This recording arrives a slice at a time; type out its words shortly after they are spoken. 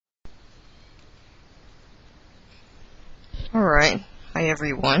Alright, hi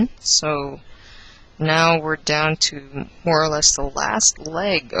everyone. So now we're down to more or less the last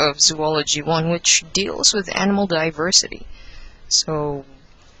leg of Zoology 1, which deals with animal diversity. So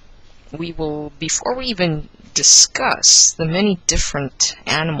we will, before we even discuss the many different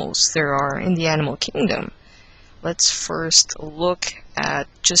animals there are in the animal kingdom, let's first look at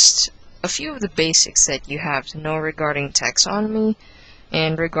just a few of the basics that you have to know regarding taxonomy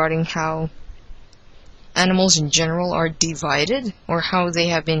and regarding how animals in general are divided, or how they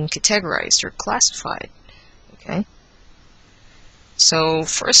have been categorized or classified. Okay? So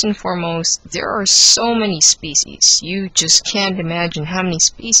first and foremost, there are so many species. You just can't imagine how many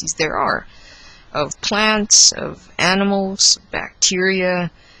species there are of plants, of animals, bacteria.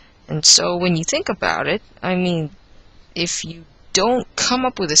 And so when you think about it, I mean, if you don't come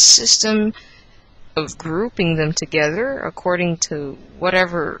up with a system of grouping them together according to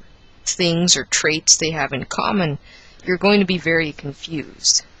whatever things or traits they have in common, you're going to be very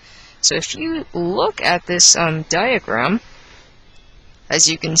confused. So if you look at this diagram, as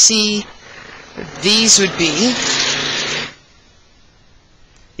you can see, these would be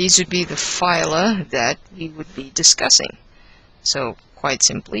the phyla that we would be discussing. So quite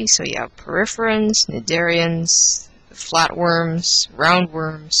simply, so you have poriferans, cnidarians, flatworms,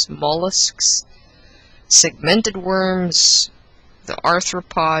 roundworms, mollusks, segmented worms, the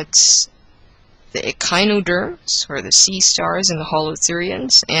arthropods, the echinoderms, or the sea stars and the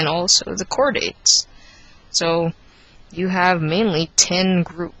holothurians, and also the chordates. So you have mainly 10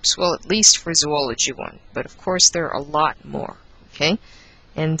 groups, well, at least for Zoology 1, but of course there are a lot more, okay?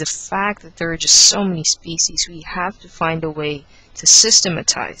 And the fact that there are just so many species, we have to find a way to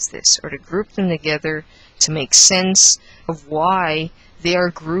systematize this, or to group them together to make sense of why they are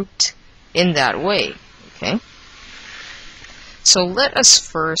grouped in that way, okay? So let us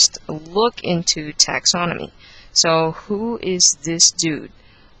first look into taxonomy. So who is this dude?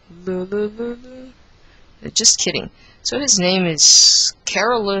 Just kidding. So his name is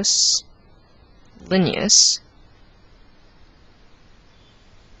Carolus Linnaeus.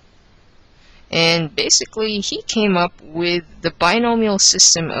 And basically he came up with the binomial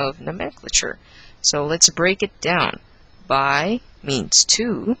system of nomenclature. So let's break it down. Bi means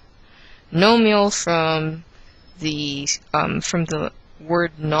two. Nomial from the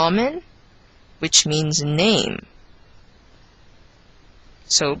word nomen, which means name.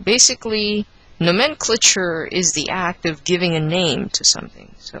 So basically, nomenclature is the act of giving a name to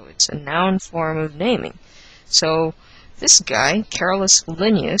something. So it's a noun form of naming. So this guy, Carolus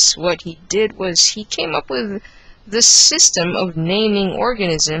Linnaeus, what he did was he came up with the system of naming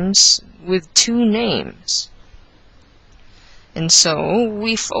organisms with two names. And so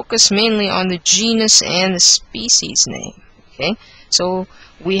we focus mainly on the genus and the species name. Okay, so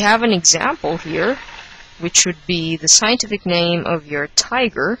we have an example here, which would be the scientific name of your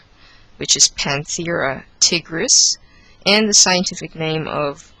tiger, which is Panthera tigris, and the scientific name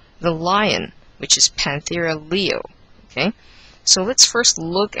of the lion, which is Panthera leo. Okay, so let's first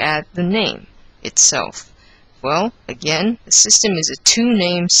look at the name itself. Well, again, the system is a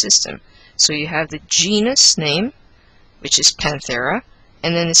two-name system. So you have the genus name, which is Panthera,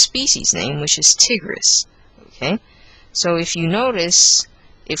 and then the species name, which is Tigris. Okay, so if you notice,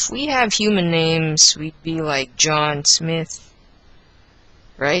 if we have human names, we'd be like John Smith,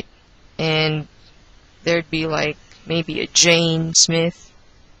 right? And there'd be like maybe a Jane Smith.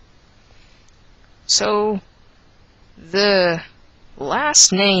 So the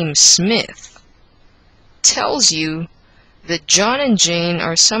last name Smith tells you that John and Jane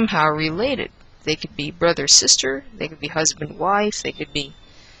are somehow related. They could be brother-sister, they could be husband-wife, they could be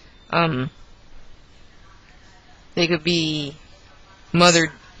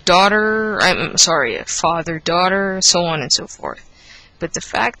mother-daughter, father-daughter, so on and so forth. But the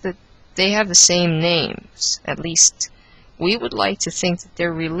fact that they have the same names, at least we would like to think that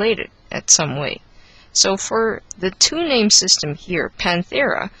they're related at some way. So for the two-name system here,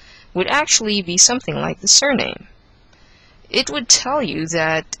 Panthera would actually be something like the surname. It would tell you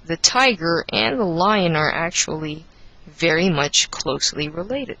that the tiger and the lion are actually very much closely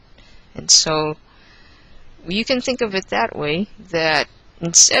related. And so you can think of it that way, that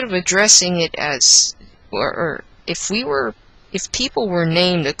instead of addressing it as, or if people were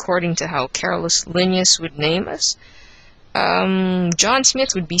named according to how Carolus Linnaeus would name us, John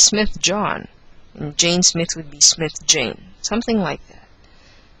Smith would be Smith John, and Jane Smith would be Smith Jane, something like that.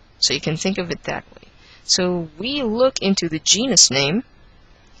 So you can think of it that way. So we look into the genus name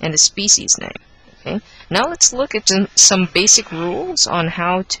and the species name. Okay. Now let's look at some basic rules on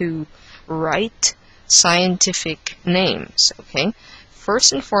how to write scientific names. Okay.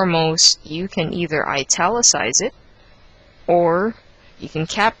 First and foremost, you can either italicize it or you can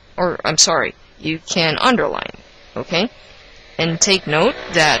you can underline, okay? And take note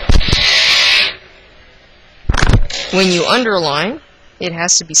that when you underline, it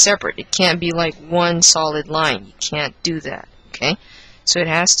has to be separate. It can't be like one solid line. You can't do that, okay? So it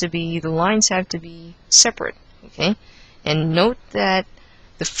has to be, the lines have to be separate, okay? And note that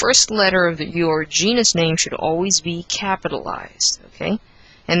the first letter of your genus name should always be capitalized, okay?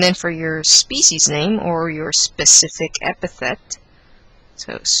 And then for your species name or your specific epithet,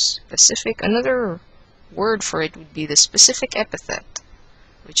 so specific, another word for it would be the specific epithet,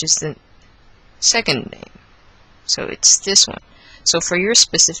 which is the second name. So it's this one. So for your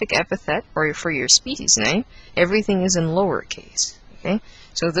specific epithet or for your species name, everything is in lowercase, okay?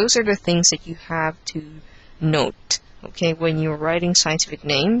 So those are the things that you have to note, okay? When you're writing scientific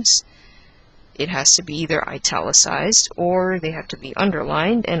names, it has to be either italicized or they have to be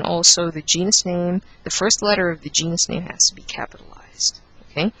underlined, and also the genus name, the first letter of the genus name has to be capitalized,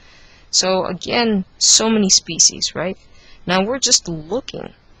 okay? So again, so many species, right? Now we're just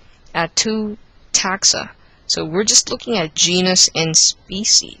looking at 2 taxa. So we're just looking at genus and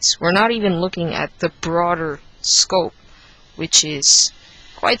species. We're not even looking at the broader scope, which is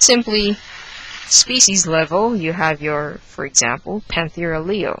quite simply species level. You have your, for example, Panthera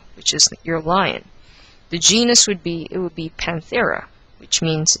leo, which is your lion. The genus would be Panthera, which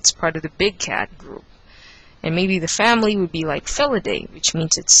means it's part of the big cat group. And maybe the family would be like Felidae, which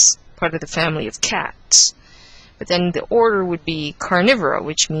means it's part of the family of cats. But then the order would be Carnivora,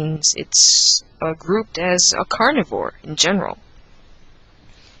 which means it's grouped as a carnivore in general.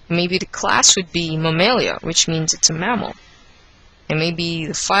 And maybe the class would be Mammalia, which means it's a mammal. And maybe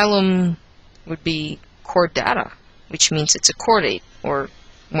the phylum would be Chordata, which means it's a chordate, or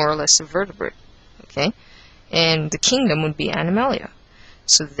more or less a vertebrate. Okay? And the kingdom would be Animalia.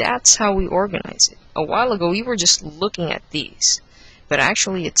 So that's how we organize it. A while ago we were just looking at these, but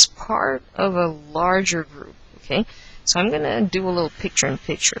actually it's part of a larger group. Okay? So I'm going to do a little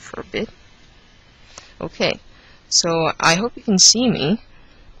picture-in-picture for a bit. Okay, so I hope you can see me.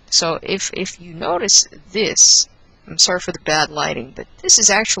 So if you notice this, I'm sorry for the bad lighting, but this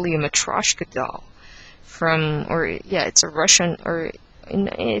is actually a Matryoshka doll from, it's a Russian,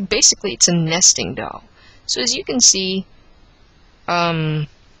 basically it's a nesting doll. So as you can see,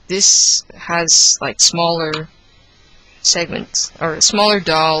 this has like smaller segments, or smaller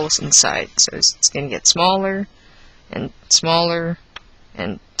dolls inside. So it's going to get smaller and smaller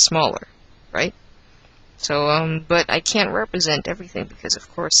and smaller, right? So, but I can't represent everything because, of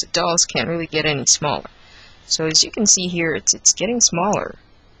course, the dolls can't really get any smaller. So as you can see here, it's getting smaller,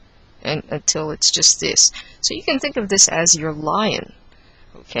 and until it's just this. So you can think of this as your lion,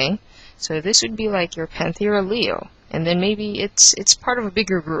 okay? So this would be like your Panthera leo, and then maybe it's part of a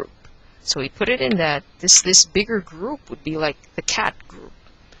bigger group. So we put it in that this bigger group would be like the cat group,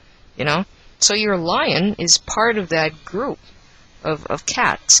 you know? So your lion is part of that group of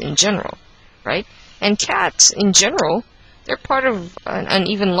cats in general, right? And cats, in general, they're part of an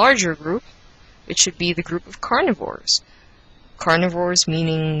even larger group, which should be the group of carnivores. Carnivores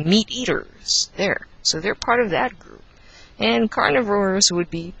meaning meat eaters, there. So they're part of that group. And carnivores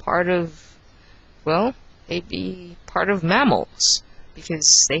would be part of, well, they'd be part of mammals,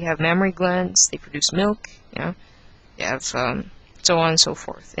 because they have mammary glands, they produce milk, you know, they have so on and so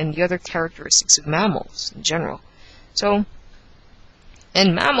forth, and the other characteristics of mammals in general. So,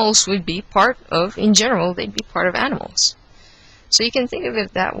 and mammals would be part of, in general, they'd be part of animals. So you can think of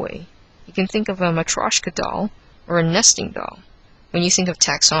it that way. You can think of a Matryoshka doll or a nesting doll when you think of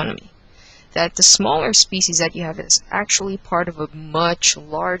taxonomy. That the smaller species that you have is actually part of a much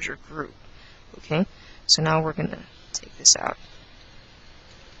larger group. Okay? So now we're going to take this out.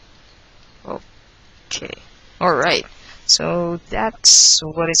 Okay. Alright. So that's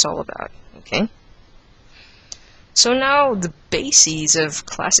what it's all about. Okay? So now the bases of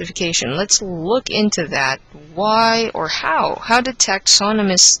classification. Let's look into that. Why or how? How did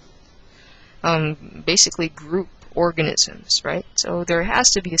taxonomists basically group organisms, right? So there has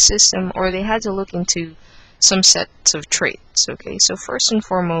to be a system, or they had to look into some sets of traits. Okay, so first and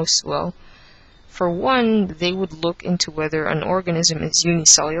foremost, well, for one, they would look into whether an organism is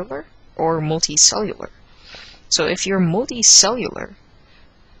unicellular or multicellular. So if you're multicellular,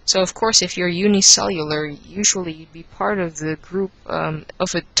 so of course if you're unicellular, usually you'd be part of the group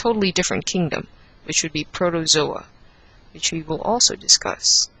of a totally different kingdom, which would be protozoa, which we will also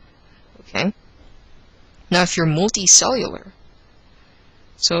discuss. Okay? Now if you're multicellular,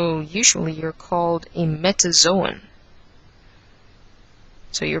 so usually you're called a metazoan.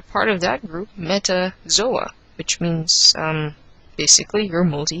 So you're part of that group, metazoa, which means basically you're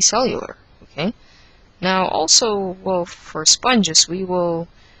multicellular. Okay? Now also, well, for sponges we will,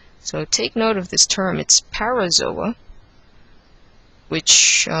 so take note of this term, it's parazoa,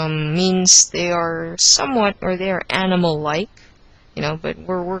 which means they are somewhat, or they are animal-like, you know, but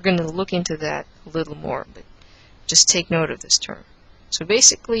we're going to look into that a little more, but just take note of this term. So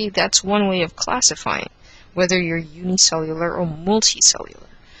basically that's one way of classifying whether you're unicellular or multicellular.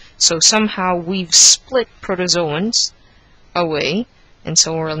 So somehow we've split protozoans away, and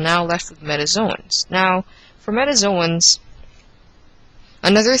so we're now left with metazoans. Now, for metazoans,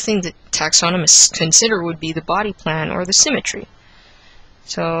 another thing that taxonomists consider would be the body plan or the symmetry.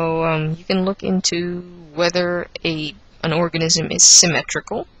 So you can look into whether an organism is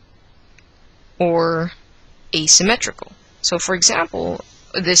symmetrical or asymmetrical. So for example,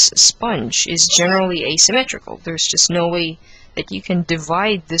 this sponge is generally asymmetrical. There's just no way that you can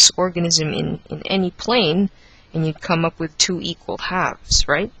divide this organism in any plane and you'd come up with two equal halves,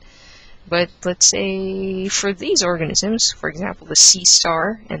 right? But let's say for these organisms, for example the sea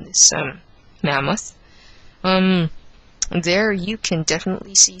star and this mammoth, there you can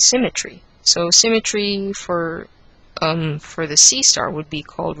definitely see symmetry. So symmetry for the sea star would be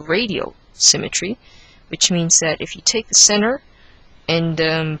called radial symmetry, which means that if you take the center and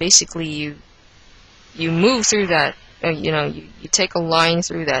basically you move through that, you take a line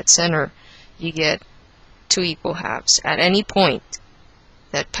through that center, you get two equal halves. At any point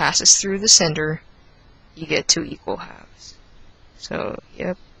that passes through the center, you get two equal halves. So,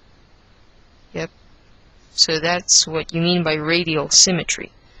 yep. So that's what you mean by radial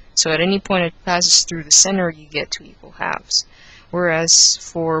symmetry. So at any point it passes through the center, you get two equal halves. Whereas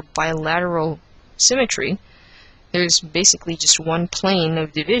for bilateral symmetry, there's basically just one plane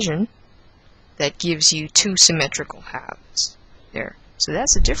of division that gives you two symmetrical halves there. So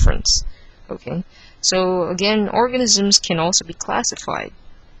that's the difference. Okay. So again, organisms can also be classified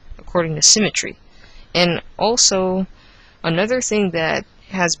according to symmetry. And also, another thing that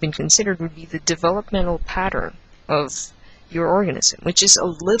has been considered would be the developmental pattern of your organism, which is a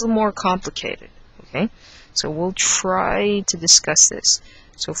little more complicated. Okay. So we'll try to discuss this.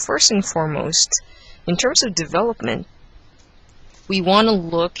 So first and foremost, in terms of development, we want to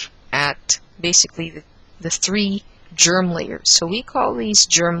look at basically the three germ layers. So we call these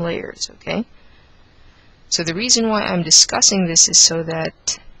germ layers, okay? So the reason why I'm discussing this is so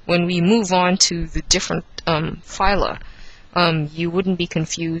that when we move on to the different phyla, you wouldn't be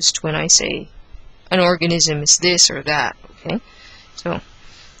confused when I say an organism is this or that, okay? So,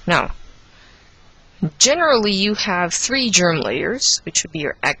 now, generally you have three germ layers, which would be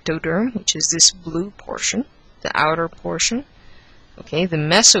your ectoderm, which is this blue portion, the outer portion, okay, the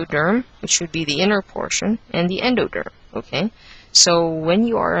mesoderm, which would be the inner portion, and the endoderm, okay? So when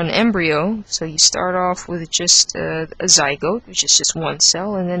you are an embryo, so you start off with just a zygote, which is just one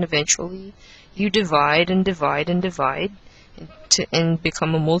cell, and then eventually you divide and divide and divide and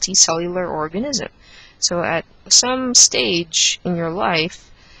become a multicellular organism. So at some stage in your life,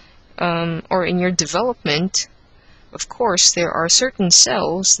 or in your development, of course, there are certain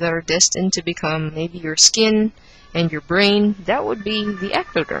cells that are destined to become maybe your skin and your brain. That would be the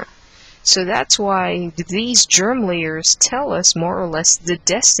ectoderm. So that's why these germ layers tell us more or less the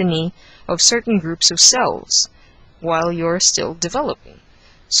destiny of certain groups of cells while you're still developing.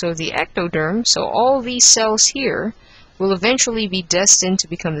 So the ectoderm, so all these cells here, will eventually be destined to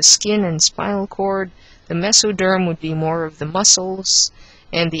become the skin and spinal cord. The mesoderm would be more of the muscles,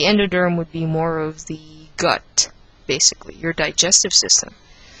 and the endoderm would be more of the gut, basically, your digestive system.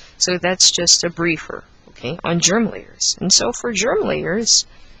 So that's just a briefer, okay, on germ layers. And so for germ layers,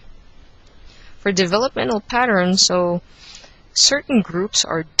 for developmental patterns, so certain groups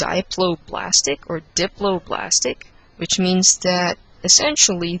are diploblastic or diploblastic, which means that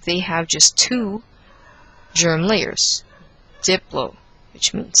essentially they have just two germ layers. Diplo,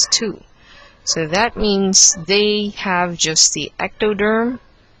 which means two. So that means they have just the ectoderm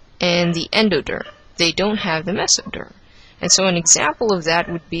and the endoderm. They don't have the mesoderm. And so an example of that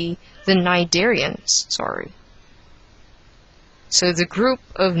would be the cnidarians, So the group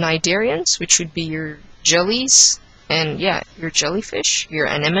of cnidarians, which would be your jellies, and yeah, your jellyfish, your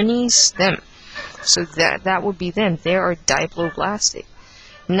anemones, them. So that would be them. They are diploblastic.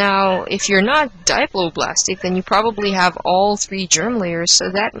 Now, if you're not diploblastic, then you probably have all three germ layers, so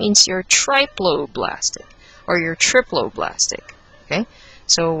that means you're triploblastic, or you're triploblastic, okay?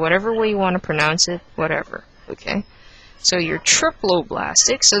 So whatever way you want to pronounce it, whatever, okay? So you're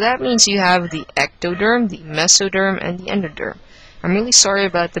triploblastic, so that means you have the ectoderm, the mesoderm, and the endoderm. I'm really sorry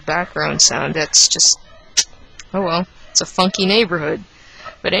about the background sound. That's just, oh well, it's a funky neighborhood.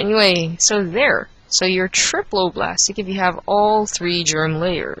 But anyway, so there. So you're triploblastic if you have all 3 germ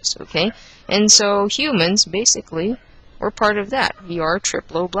layers, okay? And so humans, basically, we're part of that. We are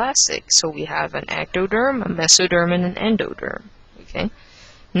triploblastic. So we have an ectoderm, a mesoderm, and an endoderm, okay?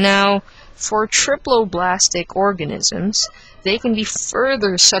 Now, for triploblastic organisms, they can be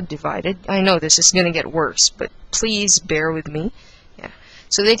further subdivided. I know this is going to get worse, but please bear with me. Yeah.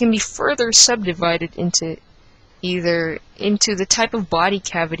 So they can be further subdivided into into the type of body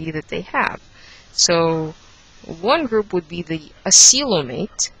cavity that they have. So one group would be the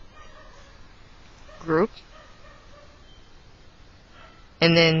acylomate group,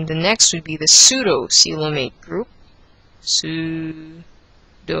 and then the next would be the pseudocoelomate group.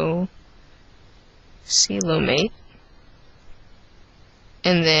 Pseudocoelomate.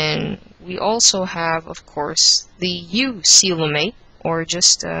 And then we also have, of course, the eucoelomate, or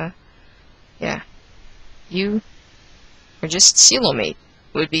just or just coelomate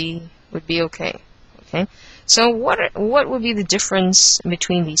would be okay. Okay. So what would be the difference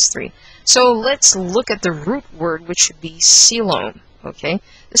between these 3? So let's look at the root word, which should be coelom. Okay.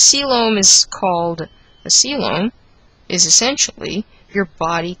 The coelom is essentially your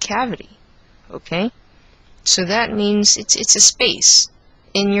body cavity. Okay. So that means it's a space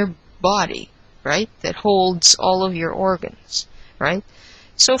in your body, right, that holds all of your organs, right?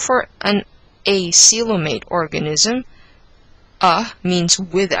 So for an acoelomate organism, means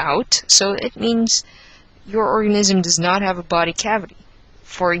without, so it means your organism does not have a body cavity.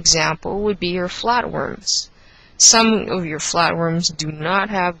 For example, would be your flatworms. Some of your flatworms do not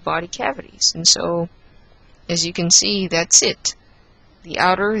have body cavities, and so, as you can see, that's it. The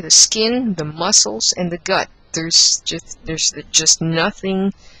outer, the skin, the muscles, and the gut. There's just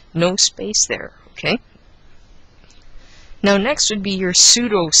nothing, no space there, okay? Now next would be your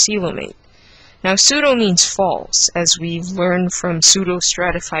pseudocoelomate. Now pseudo means false, as we've learned from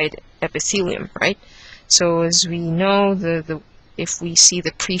pseudostratified epithelium, right? So as we know, if we see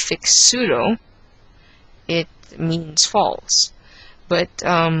the prefix pseudo, it means false. But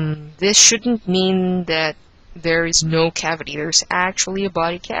this shouldn't mean that there is no cavity. There's actually a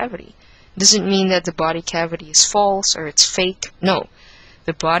body cavity. It doesn't mean that the body cavity is false or it's fake. No,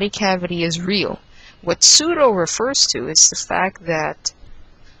 the body cavity is real. What pseudo refers to is the fact that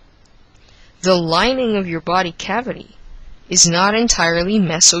the lining of your body cavity is not entirely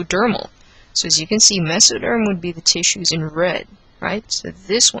mesodermal. So as you can see, mesoderm would be the tissues in red, right? So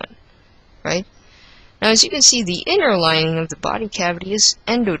this one, right? Now as you can see, the inner lining of the body cavity is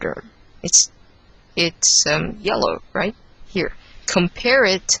endoderm. It's yellow, right? Here. Compare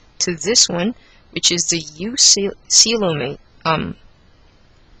it to this one, which is the eucoelomate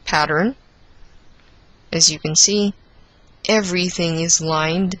pattern. As you can see, everything is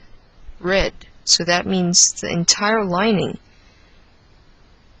lined red. So that means the entire lining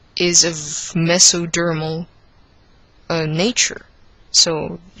is of mesodermal nature.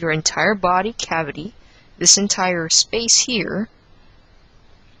 So your entire body cavity, this entire space here,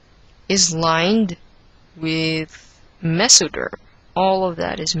 is lined with mesoderm. All of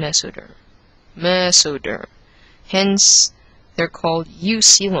that is mesoderm. Mesoderm. Hence, they're called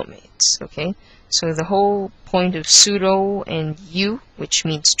eucoelomates. Okay? So the whole point of pseudo and eu, which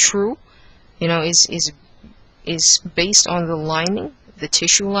means true, is based on the lining, the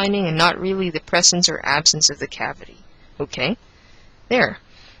tissue lining, and not really the presence or absence of the cavity. Okay? There.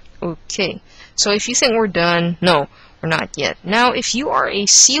 Okay. So if you think we're done, no, we're not yet. Now, if you are a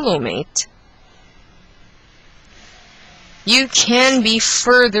coelomate, you can be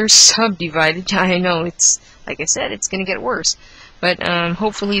further subdivided. I know, it's, like I said, it's going to get worse. But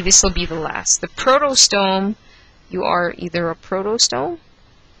hopefully this will be the last. The protostome, you are either a protostome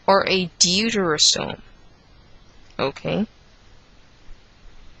or a deuterostome. Okay?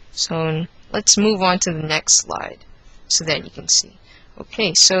 So let's move on to the next slide so that you can see.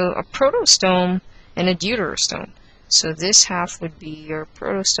 Okay, so a protostome and a deuterostome. So this half would be your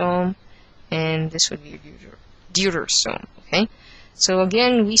protostome and this would be your deuterostome. Okay? So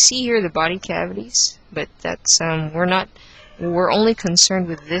again, we see here the body cavities, but that's we're only concerned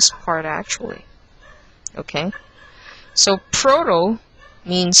with this part actually. Okay? So proto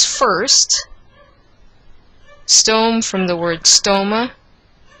means first, stome from the word stoma,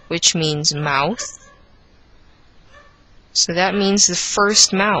 which means mouth. So that means the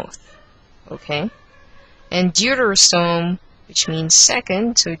first mouth. Okay? And deuterostome, which means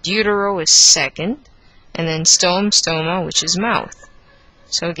second, so deutero is second, and then stoma, which is mouth.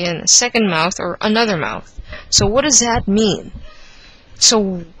 So again, a second mouth or another mouth. So what does that mean?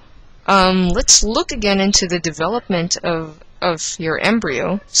 So let's look again into the development of your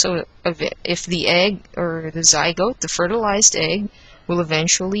embryo. So if the egg or the zygote, the fertilized egg, will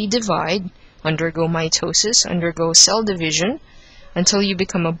eventually divide, undergo mitosis, undergo cell division, until you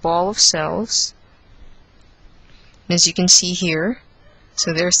become a ball of cells. And as you can see here,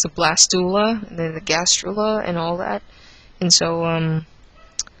 so there's the blastula, and then the gastrula, and all that. And so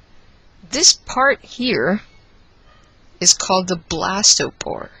this part here is called the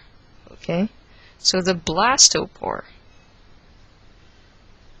blastopore. Okay, so the blastopore,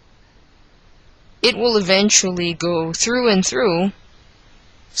 it will eventually go through and through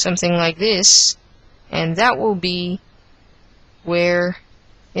something like this, and that will be where,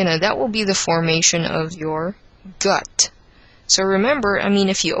 that will be the formation of your gut. So remember,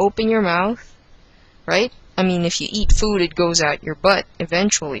 if you open your mouth, right? If you eat food, it goes out your butt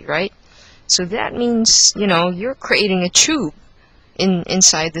eventually, right? So that means, you're creating a tube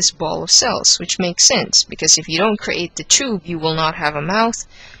inside this ball of cells, which makes sense, because if you don't create the tube, you will not have a mouth,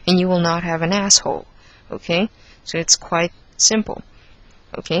 and you will not have an asshole. Okay? So it's quite simple.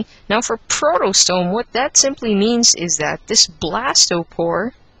 Okay? Now for protostome, what that simply means is that this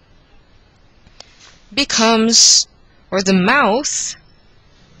blastopore becomes, or the mouth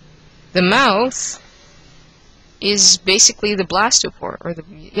is basically the blastopore, or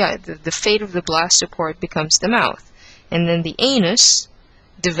the fate of the blastopore, it becomes the mouth. And then the anus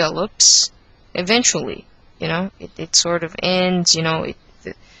develops eventually. It sort of ends,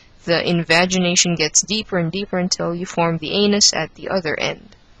 the invagination gets deeper and deeper until you form the anus at the other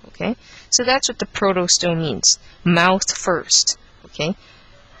end. Okay? So that's what the protostome means. Mouth first. Okay?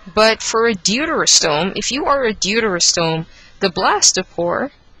 But for a deuterostome, if you are a deuterostome, the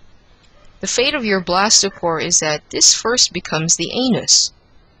blastopore, the fate of your blastopore is that this first becomes the anus.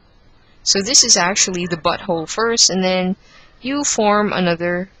 So this is actually the butthole first, and then you form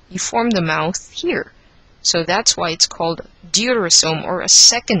the mouth here. So that's why it's called deuterostome, or a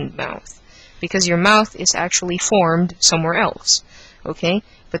second mouth, because your mouth is actually formed somewhere else. Okay?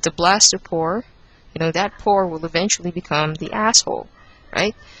 But the blastopore, that pore will eventually become the asshole,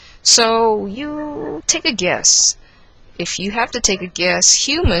 right? So you take a guess. If you have to take a guess,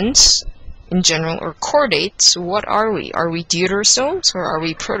 humans in general, or chordates, what are we? Are we deuterostomes or are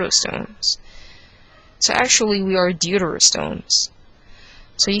we protostomes? So actually we are deuterostomes.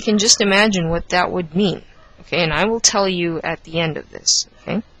 So you can just imagine what that would mean. Okay, and I will tell you at the end of this.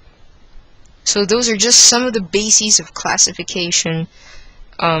 Okay, so those are just some of the bases of classification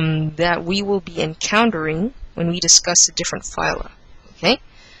that we will be encountering when we discuss the different phyla. Okay,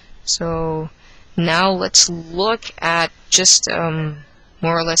 so now let's look at just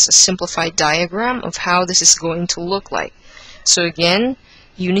more or less a simplified diagram of how this is going to look like. So again,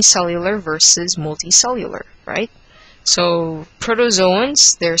 unicellular versus multicellular, right? So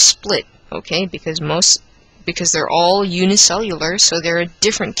protozoans, they're split, okay, because they're all unicellular, so they're a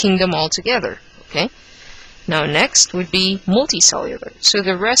different kingdom altogether, okay? Now next would be multicellular. So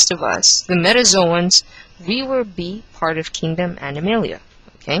the rest of us, the metazoans, we will be part of kingdom Animalia,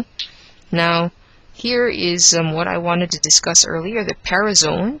 okay? Now here is what I wanted to discuss earlier, the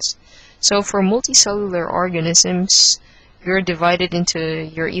parazoans. So for multicellular organisms, you're divided into,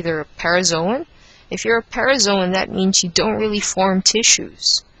 you're either a parazoan. If you're a parazoan, that means you don't really form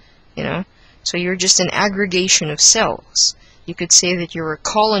tissues, So you're just an aggregation of cells. You could say that you're a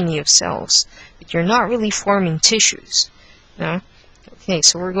colony of cells, but you're not really forming tissues, Okay,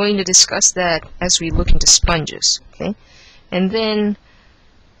 so we're going to discuss that as we look into sponges, okay? And then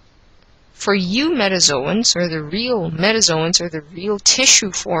for eumetazoans, or the real metazoans, or the real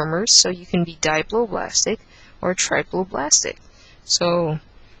tissue formers, so you can be diploblastic or triploblastic. So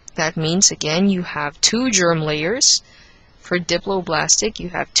that means, again, you have two germ layers. For diploblastic, you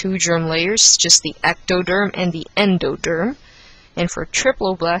have two germ layers, just the ectoderm and the endoderm. And for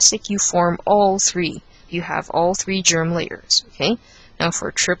triploblastic, you form all three. You have all three germ layers, okay? Now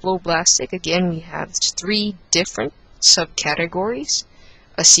for triploblastic, again, we have three different subcategories.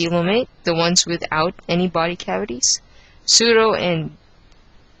 Acylomate, the ones without any body cavities. Pseudocoelomate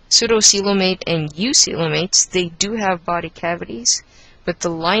and eucoelomates, they do have body cavities, but the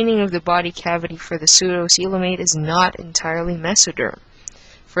lining of the body cavity for the pseudocoelomate is not entirely mesoderm.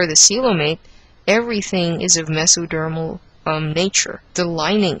 For the coelomate, everything is of mesodermal nature. The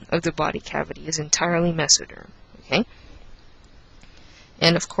lining of the body cavity is entirely mesoderm. Okay?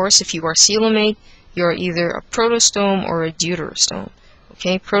 And of course, if you are coelomate, you're either a protostome or a deuterostome.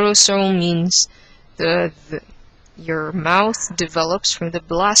 Okay, protostome means your mouth develops from the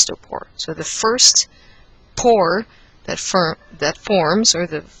blastopore. So the first pore that forms, or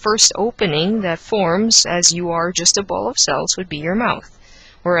the first opening that forms as you are just a ball of cells, would be your mouth.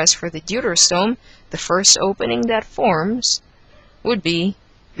 Whereas for the deuterostome, the first opening that forms would be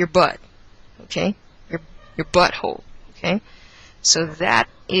your butt. Okay, your butthole. Okay. So that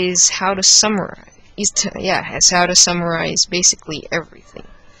is how to summarize. It's how to summarize basically everything.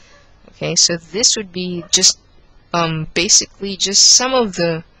 Okay, so this would be just basically just some of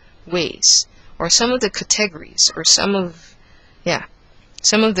the ways, or some of the categories, or some of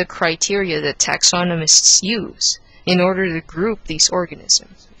the criteria that taxonomists use in order to group these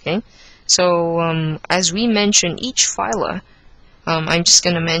organisms. Okay, so as we mention each phyla, I'm just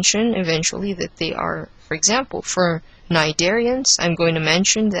going to mention eventually that they are, for example, for cnidarians, I'm going to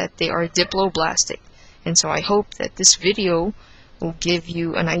mention that they are diploblastic. And so I hope that this video will give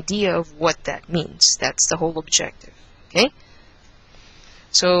you an idea of what that means. That's the whole objective. Okay?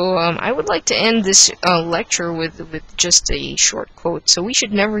 So I would like to end this lecture with just a short quote. So we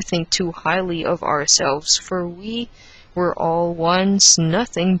should never think too highly of ourselves, for we were all once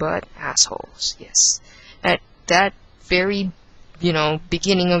nothing but assholes. Yes. At that very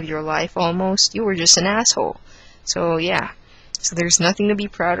beginning of your life almost, you were just an asshole. So yeah, so there's nothing to be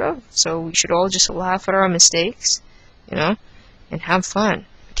proud of, so we should all just laugh at our mistakes, and have fun,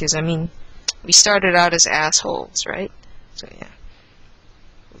 because I mean, we started out as assholes, right? So yeah.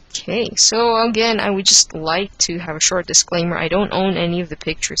 Okay, so again, I would just like to have a short disclaimer. I don't own any of the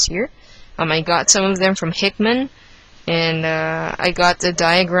pictures here. I got some of them from Hickman, and I got the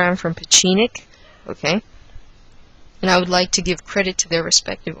diagram from Pecinic, okay? And I would like to give credit to their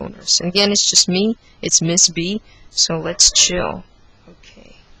respective owners. And again, it's just me, it's Miss B, so let's chill. Okay.